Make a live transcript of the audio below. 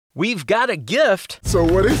We've got a gift. So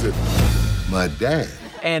what is it? My dad.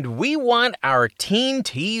 And we want our teen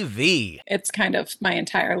TV. It's kind of my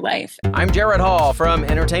entire life. I'm Jared Hall from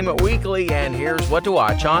Entertainment Weekly, and here's what to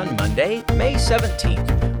watch on Monday, May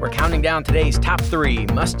 17th. We're counting down today's top 3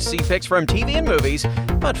 must-see picks from TV and movies.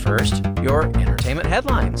 But first, your entertainment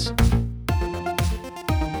headlines.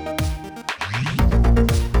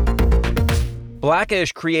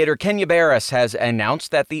 Black-ish creator Kenya Barris has announced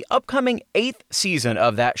that the upcoming 8th season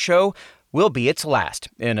of that show will be its last.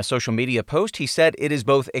 In a social media post, he said it is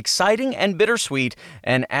both exciting and bittersweet,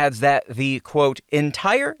 and adds that the, quote,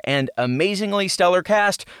 entire and amazingly stellar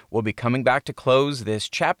cast will be coming back to close this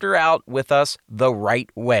chapter out with us the right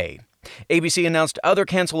way. ABC announced other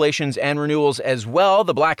cancellations and renewals as well.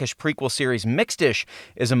 The Black-ish prequel series Mixed-ish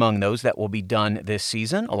is among those that will be done this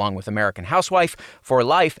season, along with American Housewife, For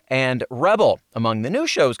Life, and Rebel. Among the new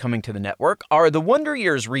shows coming to the network are the Wonder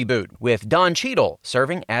Years reboot, with Don Cheadle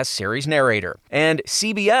serving as series narrator. And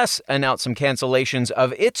CBS announced some cancellations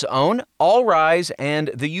of its own. All Rise and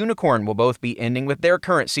The Unicorn will both be ending with their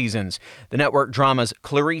current seasons. The network dramas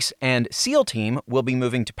Clarice and SEAL Team will be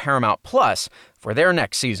moving to Paramount Plus for their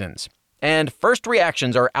next seasons. And first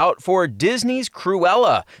reactions are out for Disney's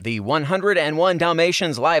Cruella, the 101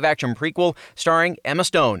 Dalmatians live-action prequel starring Emma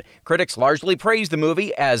Stone. Critics largely praised the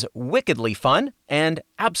movie as wickedly fun and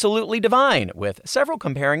absolutely divine, with several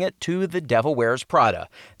comparing it to The Devil Wears Prada.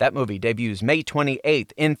 That movie debuts May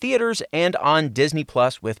 28th in theaters and on Disney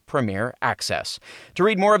Plus with premiere access. To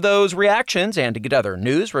read more of those reactions and to get other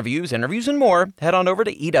news, reviews, interviews, and more, head on over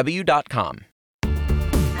to EW.com.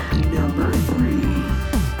 Number 3.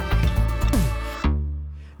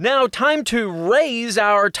 Now, time to raise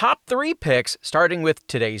our top 3 picks, starting with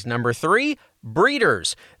today's number 3,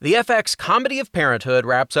 Breeders. The FX comedy of parenthood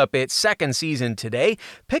wraps up its 2nd season today,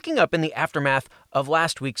 picking up in the aftermath of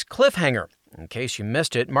last week's cliffhanger. In case you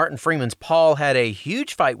missed it, Martin Freeman's Paul had a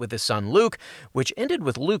huge fight with his son Luke, which ended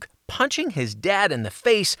with Luke punching his dad in the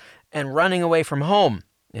face and running away from home.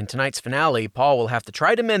 In tonight's finale, Paul will have to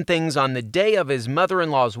try to mend things on the day of his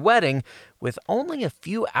mother-in-law's wedding, with only a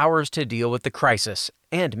few hours to deal with the crisis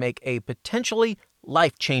and make a potentially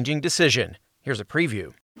life-changing decision. Here's a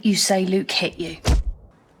preview. You say Luke hit you.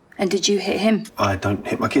 And did you hit him? I don't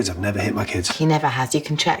hit my kids. I've never hit my kids. He never has. You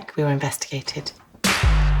can check. We were investigated.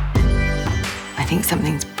 I think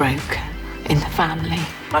something's broke in the family.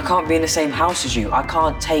 I can't be in the same house as you. I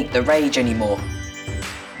can't take the rage anymore.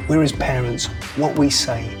 We're his parents. What we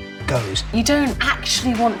say goes. You don't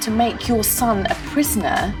actually want to make your son a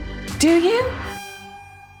prisoner, do you?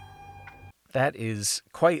 That is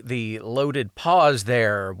quite the loaded pause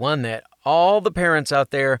there, one that all the parents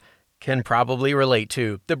out there can probably relate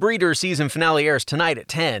to. The Breeders season finale airs tonight at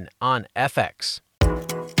 10 on FX.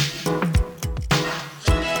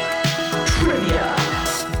 Trivia.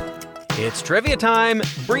 It's trivia time.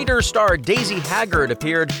 Breeders star Daisy Haggard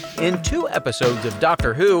appeared in 2 episodes of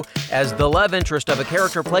Doctor Who as the love interest of a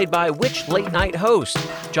character played by which late-night host?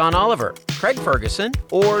 John Oliver, Craig Ferguson,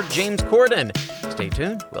 or James Corden? Stay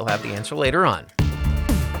tuned. We'll have the answer later on.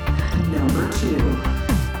 Number 2.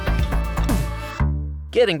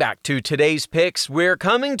 Getting back to today's picks, we're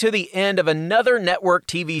coming to the end of another network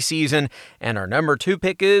TV season, and our number 2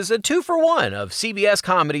 pick is a 2-for-1 of CBS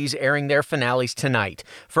comedies airing their finales tonight.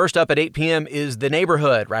 First up at 8 p.m. is The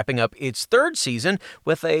Neighborhood, wrapping up its 3rd season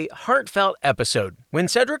with a heartfelt episode. When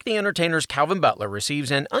Cedric the Entertainer's Calvin Butler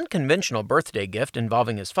receives an unconventional birthday gift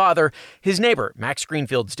involving his father, his neighbor, Max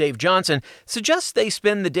Greenfield's Dave Johnson, suggests they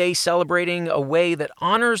spend the day celebrating a way that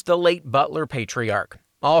honors the late Butler patriarch.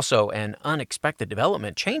 Also, an unexpected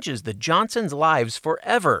development changes the Johnsons' lives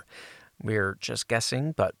forever. We're just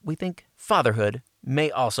guessing, but we think fatherhood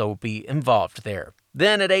may also be involved there.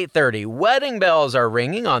 Then at 8:30, wedding bells are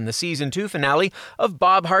ringing on the Season 2 finale of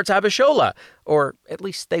Bob Hearts Abishola, or at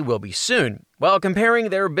least they will be soon. While comparing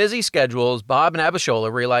their busy schedules, Bob and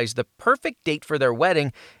Abishola realize the perfect date for their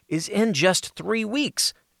wedding is in just 3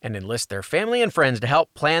 weeks, and enlist their family and friends to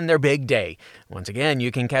help plan their big day. Once again, you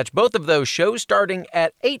can catch both of those shows starting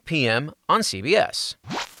at 8 p.m. on CBS.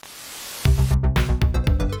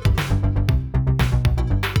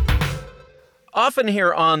 Often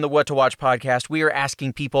here on the What to Watch podcast, we are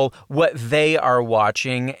asking people what they are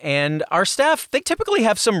watching, and our staff, they typically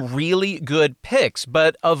have some really good picks,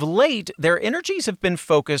 but of late, their energies have been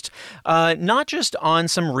focused not just on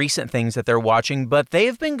some recent things that they're watching, but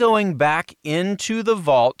they've been going back into the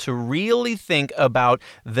vault to really think about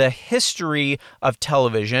the history of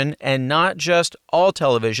television, and not just all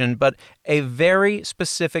television, but a very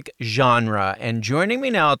specific genre. And joining me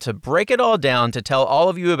now to break it all down, to tell all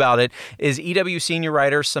of you about it, is EW senior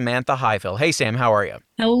writer Samantha Highfill. Hey, Sam, how are you?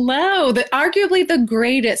 Hello. Arguably the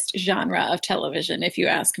greatest genre of television, if you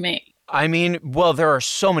ask me. I mean, well, there are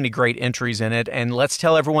so many great entries in it, and let's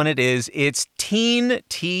tell everyone it is. It's Teen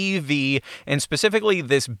TV, and specifically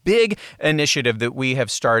this big initiative that we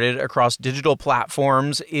have started across digital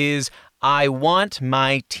platforms is I Want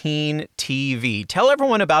My Teen TV. Tell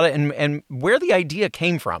everyone about it and where the idea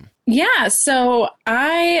came from. Yeah, so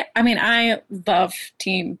I love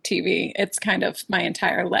teen TV. It's kind of my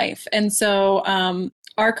entire life. And so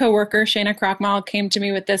our coworker, Shayna Krochmal, came to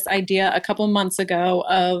me with this idea a couple months ago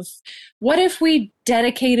of what if we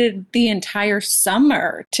dedicated the entire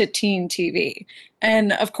summer to teen TV?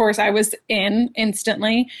 And of course, I was in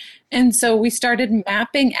instantly. And so we started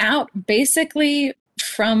mapping out basically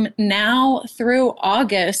from now through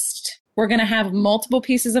August, we're going to have multiple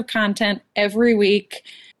pieces of content every week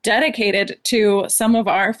dedicated to some of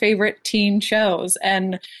our favorite teen shows.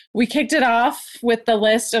 And we kicked it off with the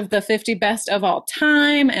list of the 50 best of all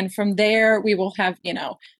time. And from there, we will have,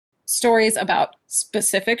 stories about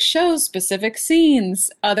specific shows, specific scenes,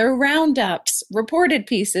 other roundups, reported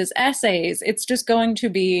pieces, essays. It's just going to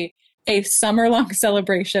be a summer-long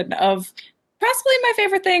celebration of possibly my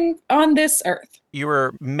favorite thing on this earth. You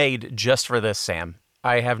were made just for this, Sam.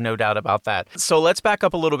 I have no doubt about that. So let's back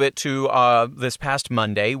up a little bit to this past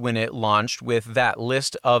Monday when it launched with that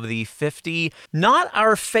list of the 50, not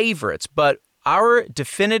our favorites, but our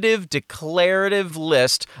definitive, declarative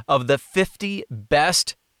list of the 50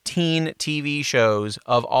 best teen TV shows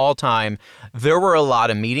of all time. There were a lot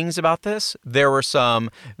of meetings about this. There were some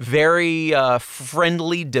very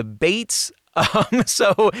friendly debates.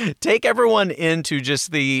 So take everyone into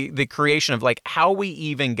just the creation of how we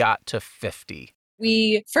even got to 50.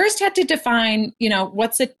 We first had to define,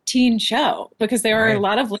 what's a teen show? Because there are a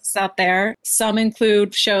lot of lists out there. Some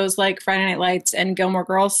include shows like Friday Night Lights and Gilmore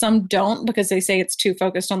Girls. Some don't because they say it's too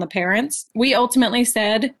focused on the parents. We ultimately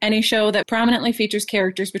said any show that prominently features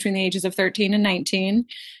characters between the ages of 13 and 19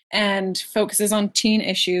 and focuses on teen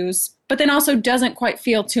issues, but then also doesn't quite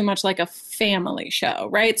feel too much like a family show,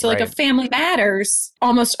 right? So like a Family Matters,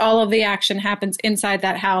 almost all of the action happens inside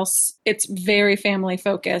that house. It's very family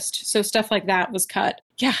focused. So stuff like that was cut.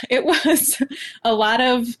 Yeah, it was a lot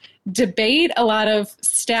of debate, a lot of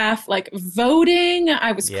staff voting.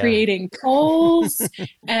 I was creating polls.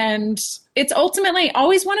 And it's ultimately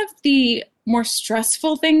always one of the more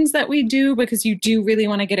stressful things that we do because you do really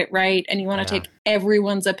want to get it right and you want to take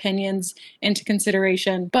everyone's opinions into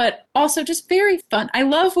consideration, but also just very fun. I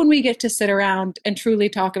love when we get to sit around and truly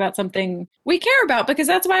talk about something we care about because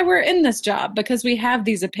that's why we're in this job, because we have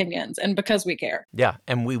these opinions and because we care. Yeah,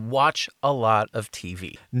 and we watch a lot of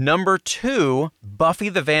TV. Number 2, Buffy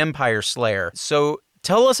the Vampire Slayer. So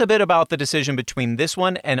tell us a bit about the decision between this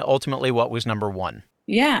one and ultimately what was number 1.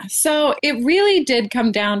 Yeah, so it really did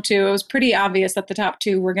come down to, it was pretty obvious that the top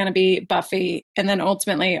 2 were going to be Buffy, and then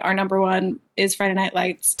ultimately our number 1 is Friday Night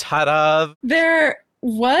Lights. Ta-da! There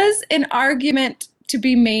was an argument to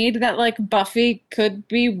be made that Buffy could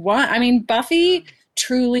be one. I mean, Buffy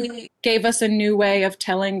truly gave us a new way of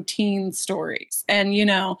telling teen stories. And,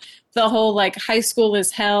 the whole high school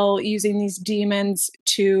is hell, using these demons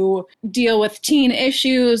to deal with teen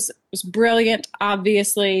issues was brilliant,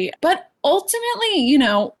 obviously. But ultimately,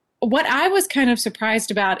 what I was kind of surprised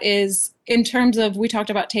about is in terms of, we talked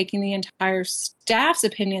about taking the entire staff's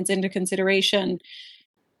opinions into consideration.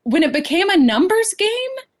 When it became a numbers game,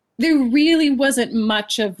 there really wasn't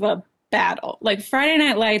much of a battle. Friday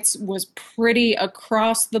Night Lights was pretty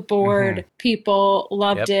across the board. Mm-hmm. People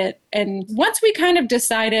loved it. And once we kind of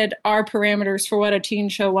decided our parameters for what a teen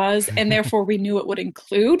show was, and therefore we knew it would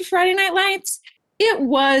include Friday Night Lights, it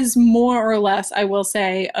was more or less, I will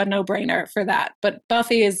say, a no-brainer for that. But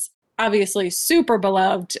Buffy is obviously super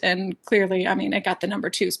beloved, and clearly, it got the number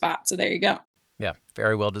 2 spot. So there you go. Yeah,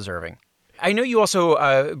 very well deserving. I know you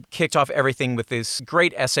also kicked off everything with this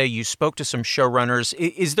great essay. You spoke to some showrunners.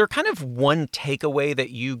 Is there kind of one takeaway that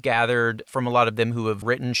you gathered from a lot of them who have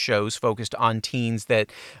written shows focused on teens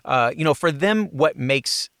that, for them, what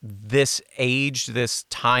makes this age, this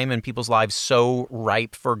time in people's lives so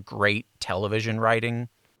ripe for great television writing?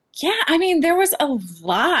 Yeah, there was a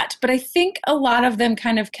lot, but I think a lot of them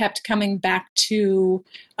kind of kept coming back to,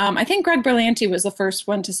 I think Greg Berlanti was the first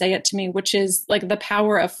one to say it to me, which is the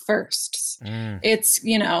power of firsts. It's,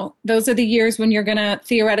 those are the years when you're going to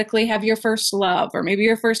theoretically have your first love or maybe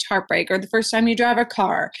your first heartbreak or the first time you drive a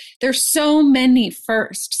car. There's so many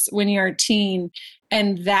firsts when you're a teen,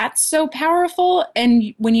 and that's so powerful.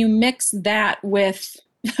 And when you mix that with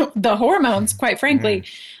the hormones, quite frankly,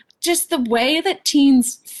 just the way that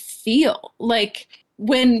teens feel. Like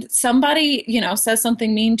when somebody, says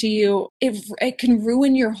something mean to you, it can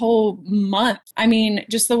ruin your whole month. I mean,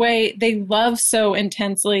 just the way they love so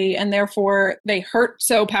intensely and therefore they hurt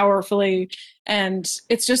so powerfully. And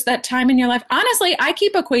it's just that time in your life. Honestly, I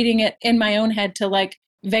keep equating it in my own head to like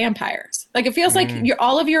vampires. Like it feels like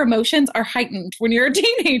all of your emotions are heightened when you're a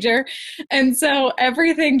teenager. And so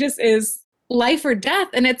everything just is life or death.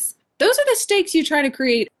 And those are the stakes you try to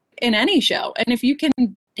create in any show. And if you can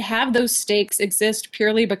have those stakes exist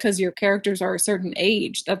purely because your characters are a certain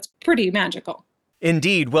age, that's pretty magical.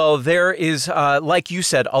 Indeed. Well, there is, like you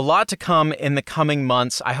said, a lot to come in the coming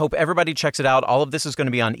months. I hope everybody checks it out. All of this is going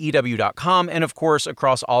to be on EW.com and, of course,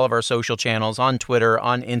 across all of our social channels, on Twitter,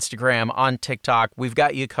 on Instagram, on TikTok. We've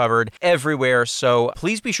got you covered everywhere. So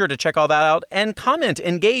please be sure to check all that out and comment,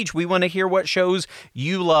 engage. We want to hear what shows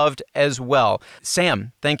you loved as well.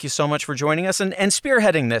 Sam, thank you so much for joining us and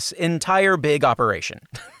spearheading this entire big operation.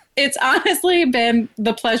 It's honestly been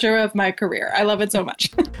the pleasure of my career. I love it so much.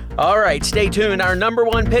 All right, stay tuned. Our number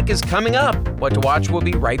one pick is coming up. What to Watch will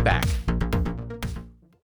be right back.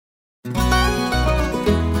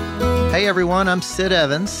 Hey everyone, I'm Sid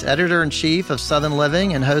Evans, editor-in-chief of Southern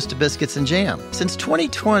Living and host of Biscuits and Jam. Since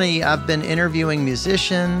 2020, I've been interviewing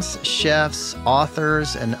musicians, chefs,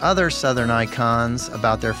 authors, and other Southern icons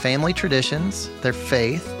about their family traditions, their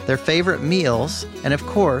faith, their favorite meals, and of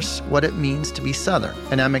course, what it means to be Southern.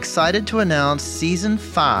 And I'm excited to announce Season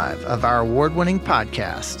 5 of our award-winning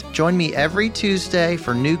podcast. Join me every Tuesday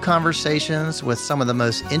for new conversations with some of the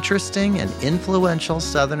most interesting and influential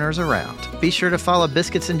Southerners around. Be sure to follow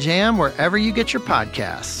Biscuits and Jam wherever you get your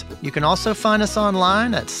podcasts. You can also find us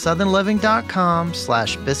online at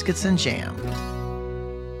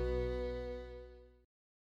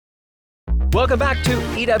southernliving.com/biscuitsandjam. Welcome back to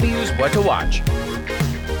EW's What to Watch.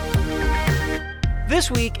 This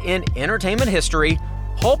week in entertainment history,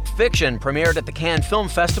 Pulp Fiction premiered at the Cannes Film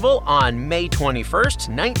Festival on May 21st,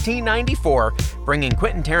 1994, bringing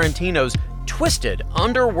Quentin Tarantino's twisted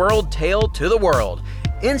underworld tale to the world.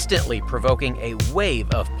 Instantly provoking a wave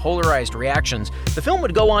of polarized reactions, the film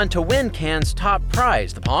would go on to win Cannes' top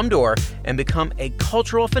prize, the Palme d'Or, and become a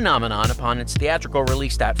cultural phenomenon upon its theatrical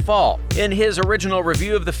release that fall. In his original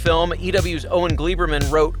review of the film, EW's Owen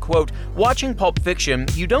Gleiberman wrote, quote, "Watching Pulp Fiction,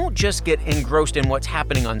 you don't just get engrossed in what's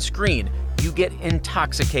happening on screen, you get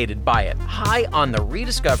intoxicated by it, high on the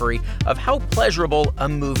rediscovery of how pleasurable a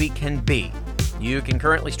movie can be." You can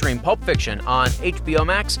currently stream Pulp Fiction on HBO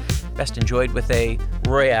Max, best enjoyed with a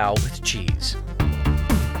Royale with cheese.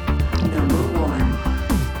 Number 1.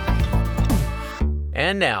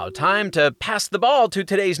 And now, time to pass the ball to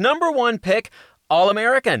today's number one pick,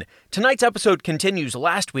 All-American. Tonight's episode continues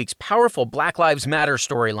last week's powerful Black Lives Matter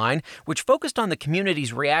storyline, which focused on the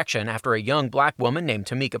community's reaction after a young black woman named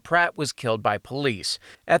Tamika Pratt was killed by police.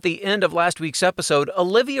 At the end of last week's episode,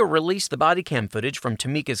 Olivia released the body cam footage from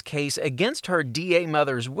Tamika's case against her DA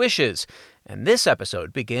mother's wishes. And this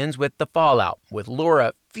episode begins with the fallout, with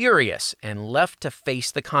Laura furious and left to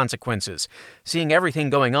face the consequences. Seeing everything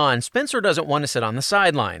going on, Spencer doesn't want to sit on the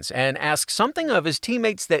sidelines and asks something of his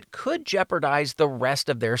teammates that could jeopardize the rest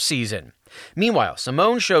of their season. Meanwhile,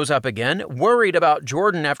 Simone shows up again, worried about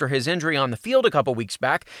Jordan after his injury on the field a couple weeks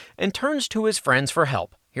back, and turns to his friends for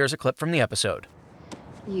help. Here's a clip from the episode.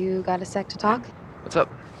 You got a sec to talk? What's up?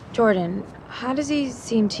 Jordan, how does he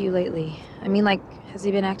seem to you lately? I mean, has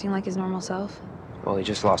he been acting like his normal self? Well, he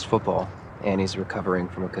just lost football, and he's recovering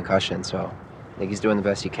from a concussion, so I think he's doing the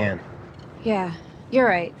best he can. Yeah, you're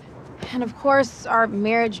right. And of course, our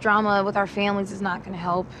marriage drama with our families is not gonna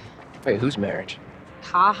help. Wait, whose marriage?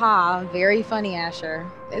 Ha ha, very funny, Asher.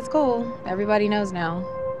 It's cool. Everybody knows now.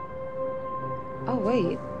 Oh,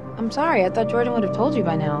 wait. I'm sorry. I thought Jordan would have told you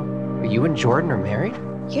by now. You and Jordan are married?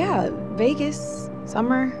 Yeah, Vegas,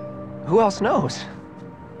 summer. Who else knows?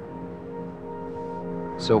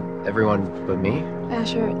 So, everyone but me?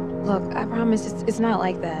 Asher, look, I promise it's not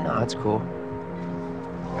like that. No, that's cool.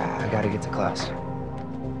 I gotta get to class.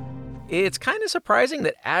 It's kind of surprising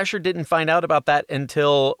that Asher didn't find out about that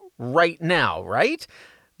until right now, right?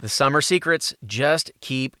 The summer secrets just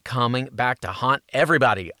keep coming back to haunt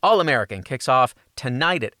everybody. All-American kicks off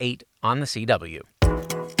tonight at 8 on the CW.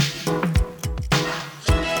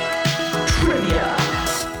 Trivia.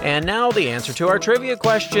 And now the answer to our trivia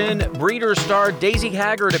question. Breeders star Daisy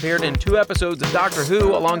Haggard appeared in 2 episodes of Doctor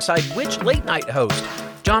Who alongside which late-night host?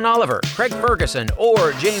 John Oliver, Craig Ferguson,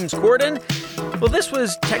 or James Corden? Well, this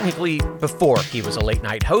was technically before he was a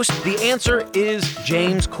late-night host. The answer is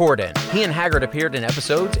James Corden. He and Haggard appeared in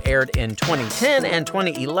episodes aired in 2010 and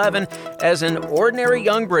 2011 as an ordinary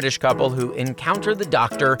young British couple who encounter the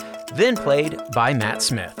Doctor, then played by Matt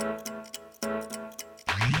Smith.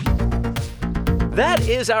 That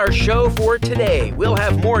is our show for today. We'll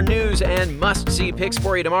have more news and must-see picks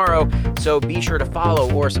for you tomorrow, so be sure to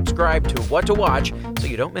follow or subscribe to What to Watch so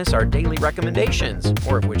you don't miss our daily recommendations,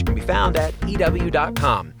 more of which can be found at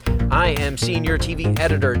EW.com. I am Senior TV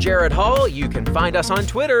Editor Jared Hall. You can find us on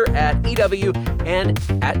Twitter at EW and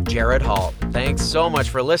at Jared Hall. Thanks so much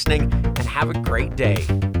for listening, and have a great day.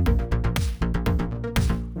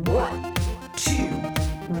 What to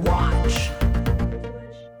watch?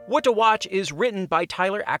 What to Watch is written by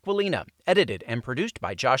Tyler Aquilina, edited and produced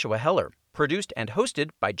by Joshua Heller, produced and hosted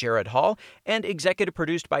by Jared Hall, and executive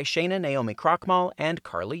produced by Shayna Naomi Krochmal and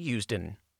Carly Usden.